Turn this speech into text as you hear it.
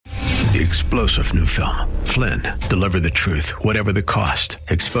The explosive new film, Flynn, deliver the truth, whatever the cost,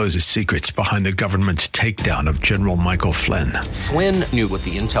 exposes secrets behind the government's takedown of General Michael Flynn. Flynn knew what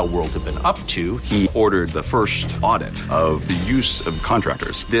the intel world had been up to. He ordered the first audit of the use of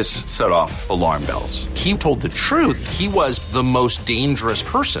contractors. This set off alarm bells. He told the truth. He was the most dangerous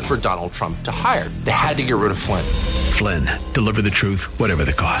person for Donald Trump to hire. They had to get rid of Flynn. Flynn, deliver the truth, whatever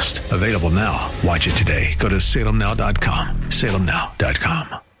the cost. Available now. Watch it today. Go to salemnow.com.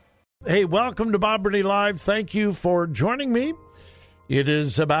 salemnow.com. Hey, welcome to Bob Burney Live. Thank you for joining me. It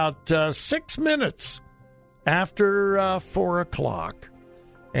is about 6 minutes after 4 o'clock,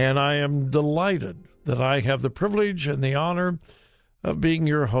 and I am delighted that I have the privilege and the honor of being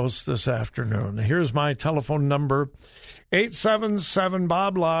your host this afternoon. Here's my telephone number,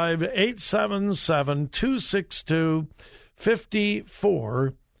 877-BOB-LIVE,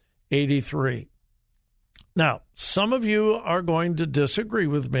 877-262-5483. Now, some of you are going to disagree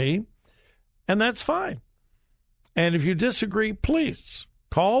with me, and that's fine. And if you disagree, please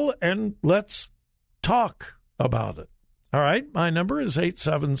call and let's talk about it. All right? My number is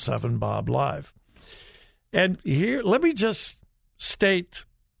 877-BOB-LIVE. And here, let me just state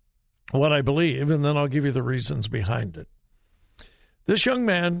what I believe, and then I'll give you the reasons behind it. This young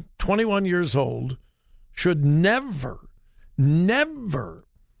man, 21 years old, should never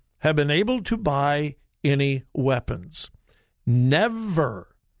have been able to buy any weapons. Never.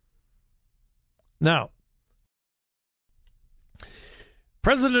 Now,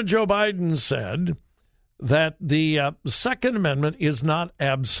 President Joe Biden said that the Second Amendment is not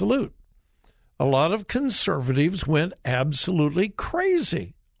absolute. A lot of conservatives went absolutely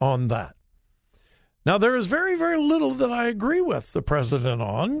crazy on that. Now, there is very, very little that I agree with the president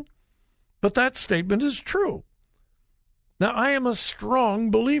on, but that statement is true. Now, I am a strong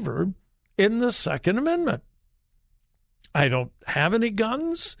believer in the Second Amendment. I don't have any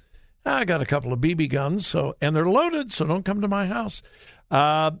guns. I got a couple of BB guns, and they're loaded, so don't come to my house.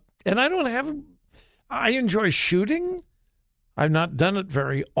 And I enjoy shooting. I've not done it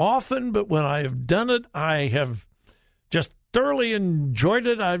very often, but when I have done it, I have just thoroughly enjoyed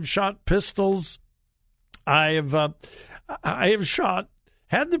it. I've shot pistols. I have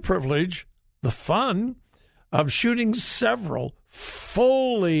had the privilege, the fun of shooting several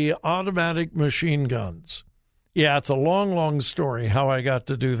fully automatic machine guns. Yeah, it's a long, long story how I got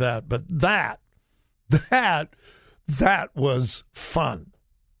to do that, but that was fun.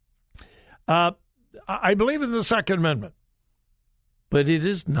 I believe in the Second Amendment, but it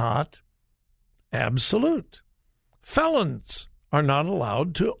is not absolute. Felons are not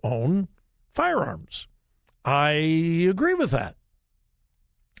allowed to own firearms. I agree with that.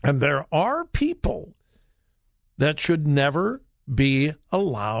 And there are people that should never be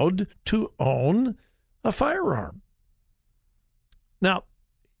allowed to own a firearm. Now,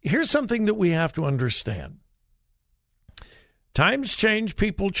 here's something that we have to understand. Times change,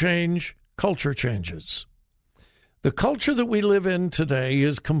 people change, culture changes. The culture that we live in today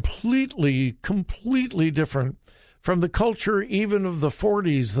is completely different from the culture even of the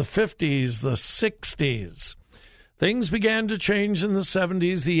 40s, the 50s, the 60s. Things began to change in the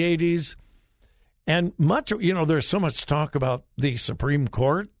 70s, the 80s, and there's so much talk about the Supreme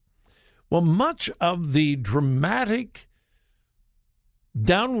Court. Well, much of the dramatic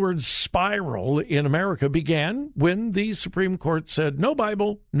downward spiral in America began when the Supreme Court said no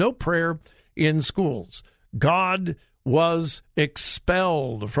Bible, no prayer in schools. God was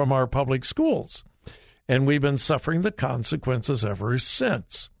expelled from our public schools, and we've been suffering the consequences ever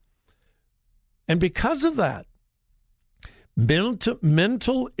since. And because of that,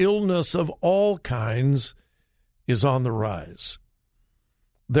 mental illness of all kinds is on the rise.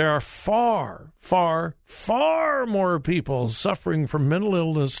 There are far, far, far more people suffering from mental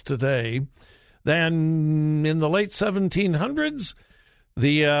illness today than in the late 1700s,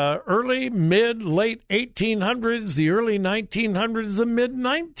 the early, mid, late 1800s, the early 1900s, the mid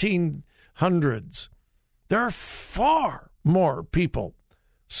 1900s. There are far more people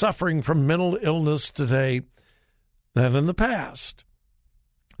suffering from mental illness today than in the past.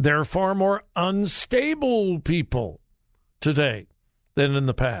 There are far more unstable people today than in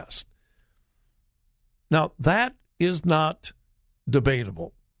the past. Now, that is not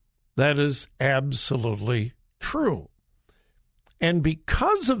debatable. That is absolutely true. And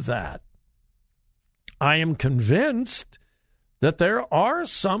because of that, I am convinced that there are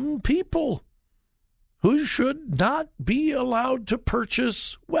some people who should not be allowed to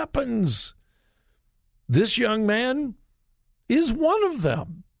purchase weapons. This young man is one of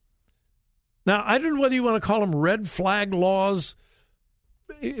them. Now, I don't know whether you want to call them red flag laws.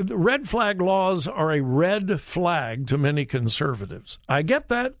 red flag laws are a red flag to many conservatives. I get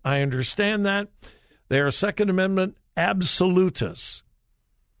that. I understand that. They are Second Amendment absolutists.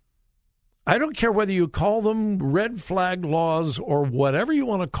 I don't care whether you call them red flag laws or whatever you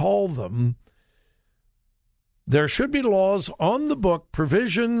want to call them. There should be laws on the book,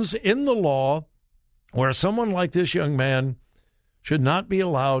 provisions in the law, where someone like this young man should not be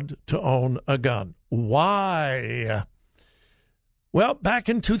allowed to own a gun. Why? Well, back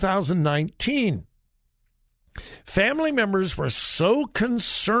in 2019, family members were so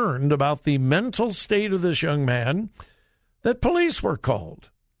concerned about the mental state of this young man that police were called.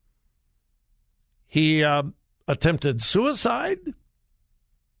 He attempted suicide,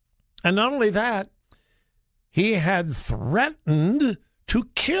 and not only that, he had threatened to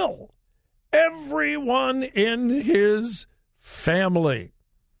kill everyone in his family.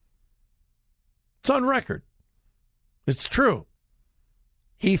 It's on record. It's true.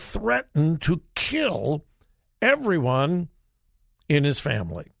 He threatened to kill everyone in his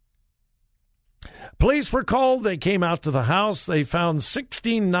family. Police were called. They came out to the house. They found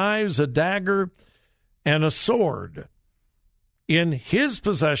 16 knives, a dagger, and a sword in his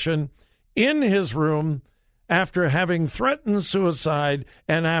possession, in his room, after having threatened suicide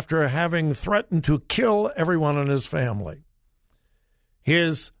and after having threatened to kill everyone in his family.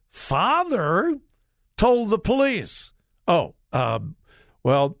 His father told the police, all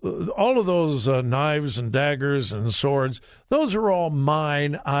of those knives and daggers and swords, those are all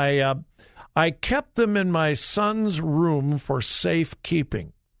mine. I kept them in my son's room for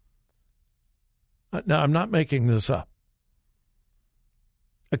safekeeping. Now, I'm not making this up.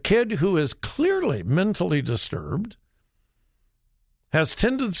 A kid who is clearly mentally disturbed, has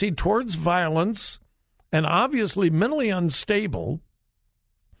tendency towards violence, and obviously mentally unstable,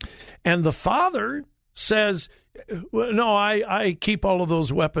 and the father says, no, I keep all of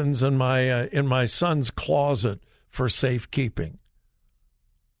those weapons in my son's closet for safekeeping.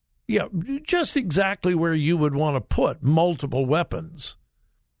 Yeah, just exactly where you would want to put multiple weapons.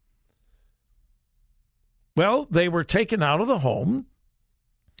 Well, they were taken out of the home.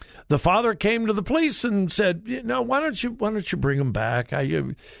 The father came to the police and said, "No, why don't you bring them back?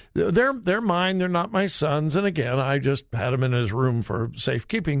 They're mine. They're not my son's. And again, I just had them in his room for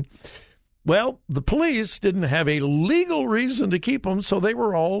safekeeping." Well, the police didn't have a legal reason to keep them, so they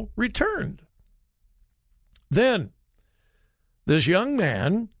were all returned. Then, this young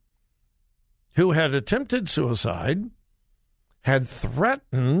man who had attempted suicide had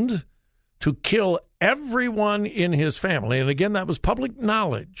threatened to kill everyone in his family. And again, that was public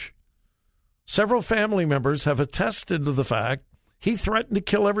knowledge. Several family members have attested to the fact he threatened to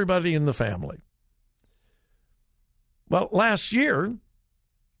kill everybody in the family. Well, last year,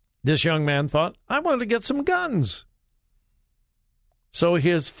 this young man thought, I want to get some guns. So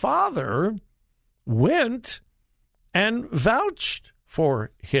his father went and vouched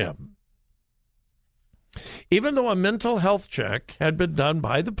for him. Even though a mental health check had been done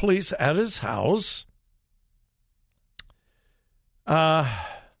by the police at his house,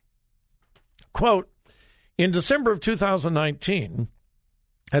 quote, in December of 2019,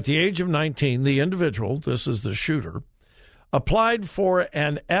 at the age of 19, the individual, this is the shooter, applied for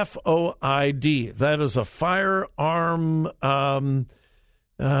an FOID. That is a firearm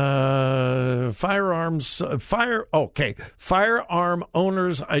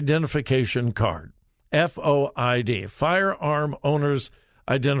owner's identification card. FOID, firearm owner's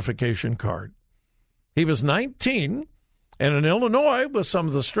identification card. He was 19, and in Illinois, with some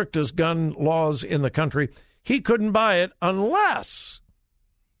of the strictest gun laws in the country, he couldn't buy it unless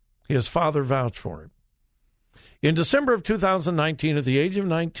his father vouched for him. In December of 2019, at the age of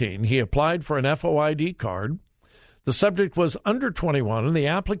 19, he applied for an FOID card. The subject was under 21, and the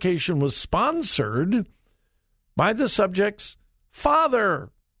application was sponsored by the subject's father.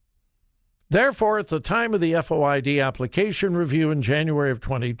 Therefore, at the time of the FOID application review in January of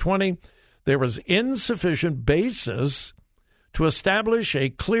 2020, there was insufficient basis to establish a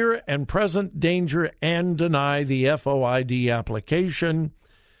clear and present danger and deny the FOID application.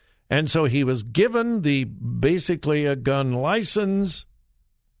 And so he was given basically a gun license,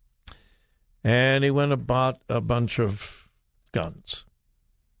 and he went and bought a bunch of guns.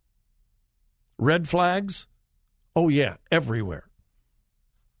 Red flags? Oh, yeah, everywhere.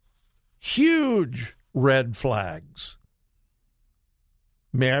 Huge red flags.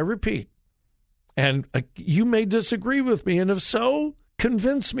 May I repeat? And you may disagree with me, and if so,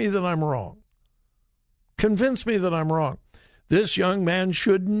 convince me that I'm wrong. Convince me that I'm wrong. This young man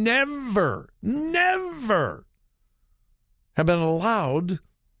should never have been allowed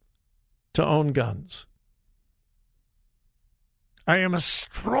to own guns. I am a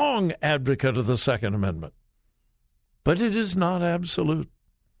strong advocate of the Second Amendment, but it is not absolute.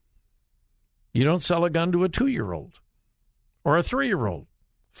 You don't sell a gun to a 2-year-old or a 3-year-old.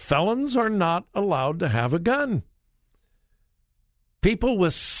 Felons are not allowed to have a gun. People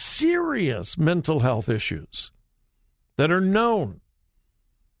with serious mental health issues that are known,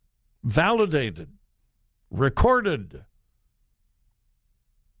 validated, recorded,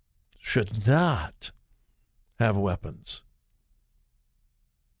 should not have weapons.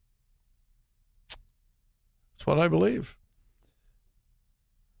 That's what I believe.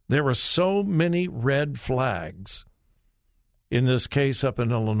 There were so many red flags in this case up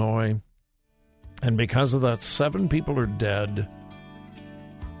in Illinois, and because of that, 7 people are dead.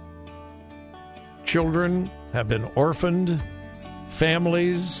 Children have been orphaned.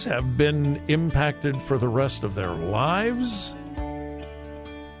 Families have been impacted for the rest of their lives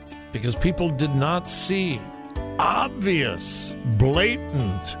because people did not see obvious,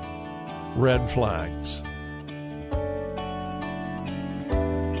 blatant red flags.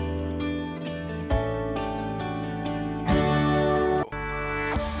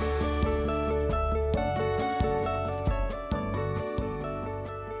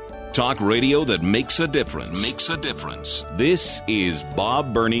 Talk radio that makes a difference. Makes a difference. This is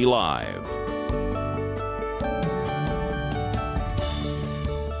Bob Burney Live.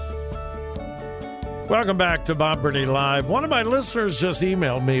 Welcome back to Bob Burney Live. One of my listeners just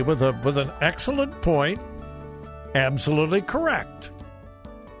emailed me with an excellent point, absolutely correct.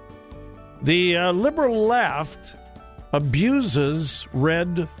 The liberal left abuses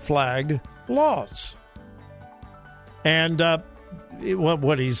red flag laws. And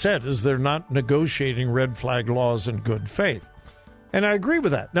what he said is they're not negotiating red flag laws in good faith. And I agree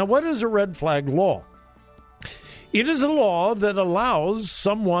with that. Now, what is a red flag law? It is a law that allows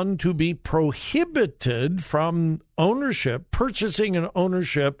someone to be prohibited from ownership, purchasing and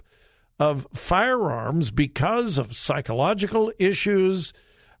ownership of firearms because of psychological issues,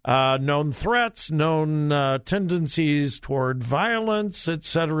 known threats, known tendencies toward violence, et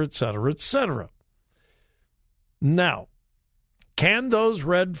cetera, et cetera, et cetera. Now, can those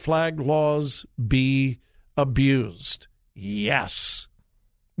red flag laws be abused? Yes,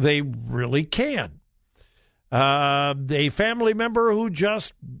 they really can. A family member who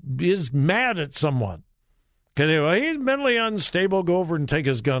just is mad at someone. He's mentally unstable, go over and take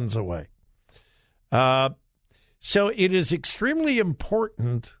his guns away. So it is extremely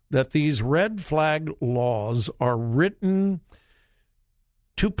important that these red flag laws are written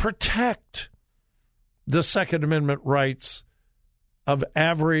to protect the Second Amendment rights of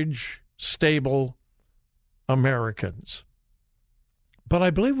average, stable Americans. But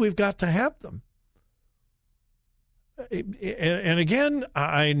I believe we've got to have them. And again,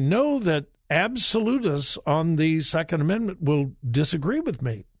 I know that absolutists on the Second Amendment will disagree with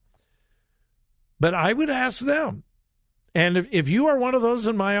me. But I would ask them, and if you are one of those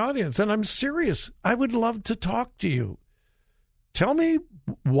in my audience, and I'm serious, I would love to talk to you. Tell me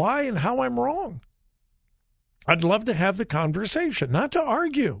why and how I'm wrong. I'd love to have the conversation, not to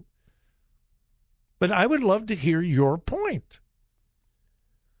argue. But I would love to hear your point.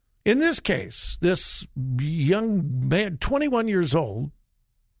 In this case, this young man, 21 years old,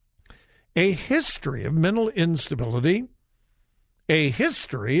 a history of mental instability, a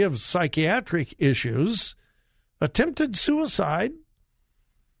history of psychiatric issues, attempted suicide,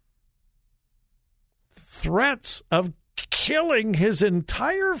 threats of killing his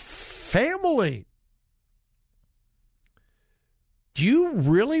entire family. Do you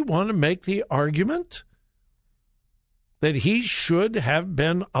really want to make the argument that he should have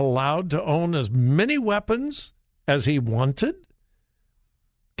been allowed to own as many weapons as he wanted?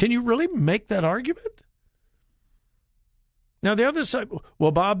 Can you really make that argument? Now, the other side,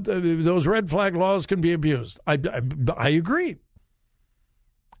 well, Bob, those red flag laws can be abused. I agree.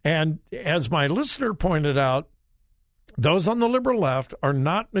 And as my listener pointed out, those on the liberal left are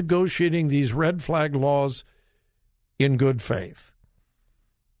not negotiating these red flag laws in good faith.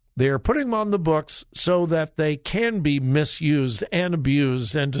 They are putting them on the books so that they can be misused and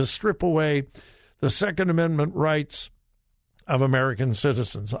abused and to strip away the Second Amendment rights of American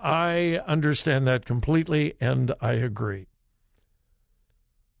citizens. I understand that completely, and I agree.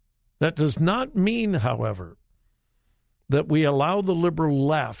 That does not mean, however, that we allow the liberal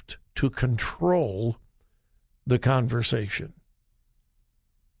left to control the conversation.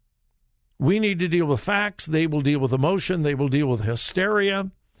 We need to deal with facts. They will deal with emotion. They will deal with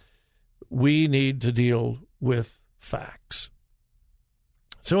hysteria. We need to deal with facts.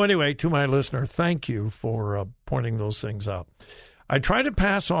 So anyway, to my listener, thank you for pointing those things out. I try to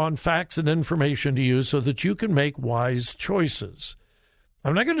pass on facts and information to you so that you can make wise choices.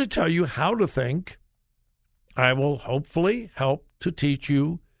 I'm not going to tell you how to think. I will hopefully help to teach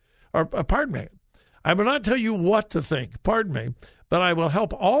you, I will not tell you what to think, but I will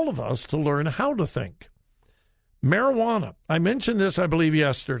help all of us to learn how to think. Marijuana. I mentioned this, I believe,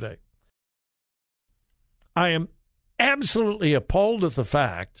 yesterday. I am absolutely appalled at the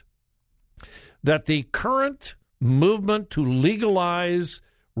fact that the current movement to legalize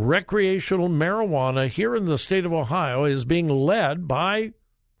recreational marijuana here in the state of Ohio is being led by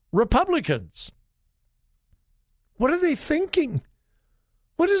Republicans. What are they thinking?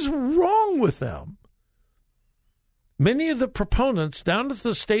 What is wrong with them? Many of the proponents down at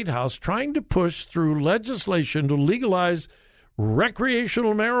the State House trying to push through legislation to legalize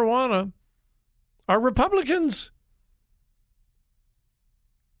recreational marijuana are Republicans.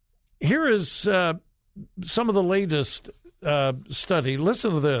 Here is some of the latest study.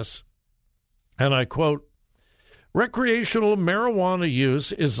 Listen to this, and I quote, recreational marijuana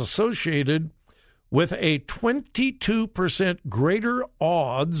use is associated with a 22% greater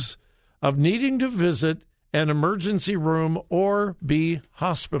odds of needing to visit an emergency room or be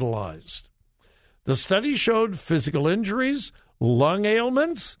hospitalized. The study showed physical injuries, lung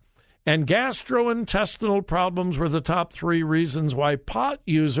ailments, and gastrointestinal problems were the top 3 reasons why pot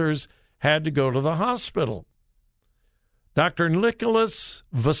users had to go to the hospital. Dr. Nicholas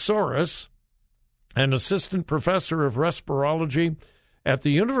Vassouris, an assistant professor of respirology at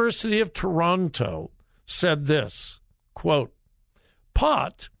the University of Toronto, said this, quote,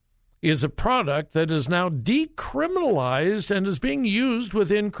 pot is a product that is now decriminalized and is being used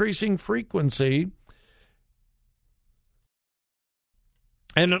with increasing frequency,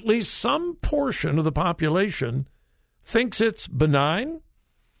 and at least some portion of the population thinks it's benign,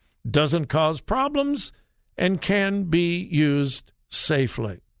 doesn't cause problems, and can be used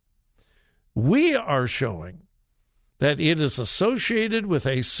safely. We are showing that it is associated with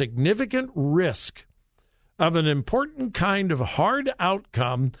a significant risk of an important kind of hard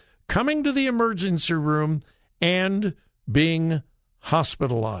outcome, coming to the emergency room and being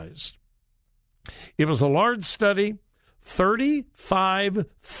hospitalized. It was a large study,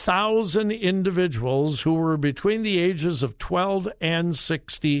 35,000 individuals who were between the ages of 12 and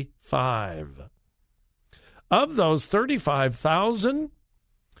 65. Of those 35,000,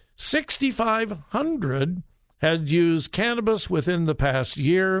 6,500 had used cannabis within the past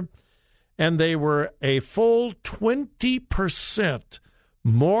year, and they were a full 20%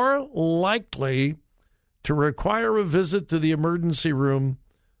 more likely to require a visit to the emergency room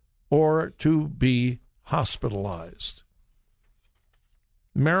or to be hospitalized.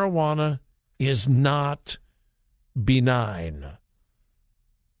 Marijuana is not benign.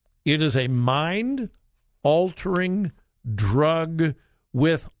 It is a mind-altering drug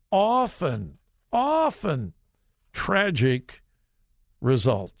with often tragic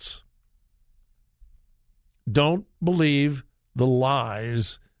results. Don't believe the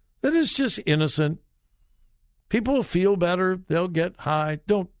lies that it's just innocent. People will feel better. They'll get high.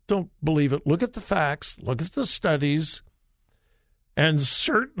 Don't believe it. Look at the facts. Look at the studies. And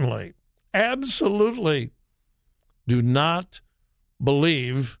certainly, absolutely, do not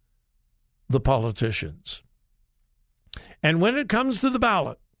believe the politicians. And when it comes to the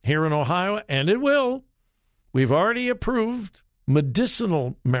ballot here in Ohio, and it will, we've already approved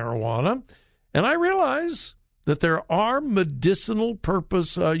medicinal marijuana. And I realize that there are medicinal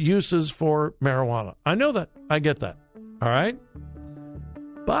purpose uses for marijuana. I know that. I get that. All right?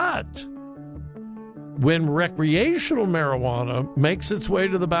 But when recreational marijuana makes its way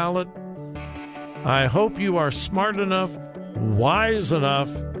to the ballot, I hope you are smart enough, wise enough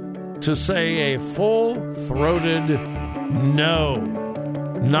to say a full-throated no.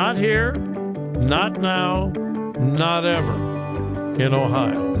 Not here, not now, not ever in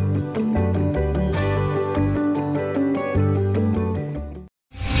Ohio.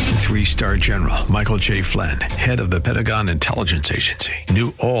 Three-star General Michael J. Flynn, head of the Pentagon Intelligence Agency,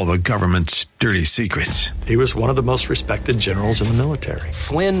 knew all the government's dirty secrets. He was one of the most respected generals in the military.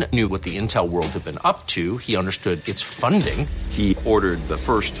 Flynn knew what the intel world had been up to. He understood its funding. He ordered the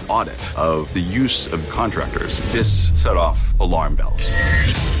first audit of the use of contractors. This set off alarm bells.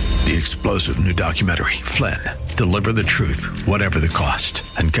 The explosive new documentary, Flynn, Deliver the Truth, Whatever the Cost,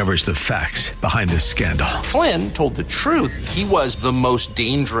 uncovers the facts behind this scandal. Flynn told the truth. He was the most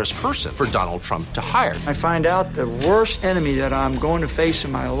dangerous person for Donald Trump to hire. I find out the worst enemy that I'm going to face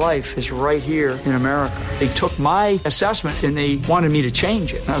in my life is right here in America. They took my assessment and they wanted me to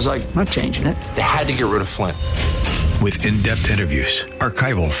change it. And I was like, I'm not changing it. They had to get rid of Flynn. With in-depth interviews,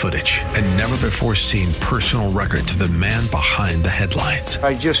 archival footage, and never-before-seen personal records of the man behind the headlines.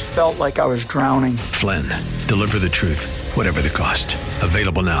 I just felt like I was drowning. Flynn, deliver the truth, whatever the cost.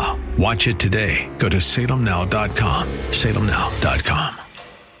 Available now. Watch it today. Go to salemnow.com. salemnow.com.